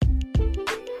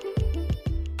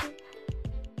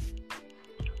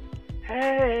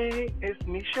Hey, it's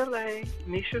Misha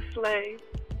Slay.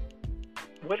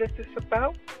 What is this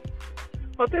about?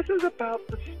 Well, this is about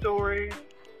the story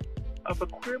of a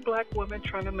queer black woman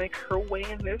trying to make her way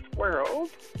in this world.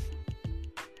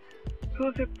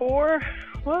 Who's it for?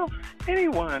 Well,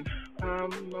 anyone.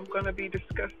 I'm going to be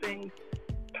discussing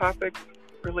topics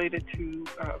related to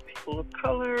people of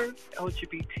color,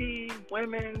 LGBT,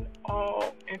 women,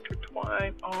 all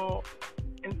intertwined, all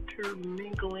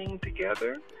intermingling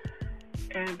together.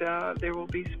 And there will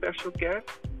be special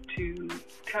guests to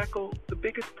tackle the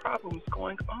biggest problems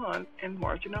going on in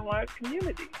marginalized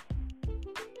communities.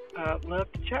 Love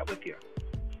to chat with you.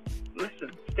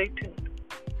 Listen, stay tuned.